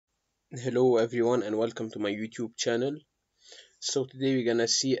Hello everyone and welcome to my YouTube channel. So today we're gonna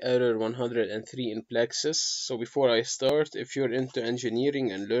see error 103 in Plaxis. So before I start, if you're into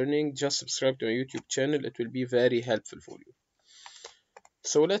engineering and learning, just subscribe to my YouTube channel. It will be very helpful for you.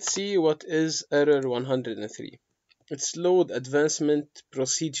 So let's see what is error 103. It's load advancement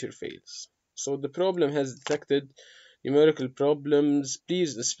procedure fails. So the problem has detected numerical problems.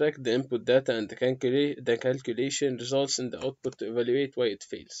 Please inspect the input data and the calculation results in the output to evaluate why it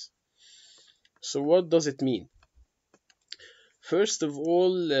fails. So what does it mean? First of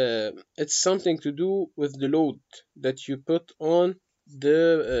all, it's something to do with the load that you put on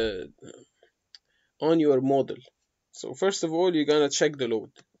your model. So first of all, you're gonna check the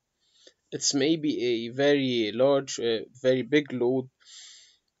load. It's maybe a very large, very big load.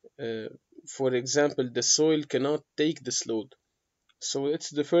 Uh, for example, the soil cannot take this load. So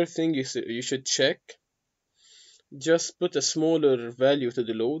it's the first thing you should check. Just put a smaller value to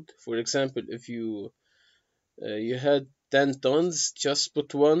the load. For example, if you had 10 tons, just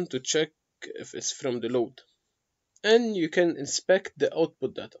put 1 to check if it's from the load. And you can inspect the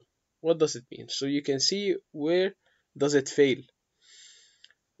output data. What does it mean? So you can see where does it fail.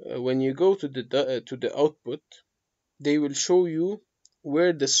 When you go to the output, they will show you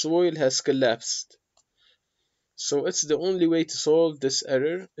where the soil has collapsed. So it's the only way to solve this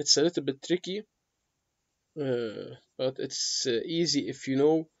error. It's a little bit tricky, but it's easy if you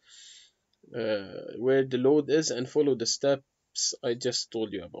know where the load is and follow the steps I just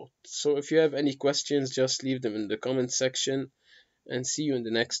told you about. So if you have any questions, just leave them in the comment section and see you in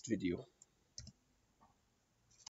the next video.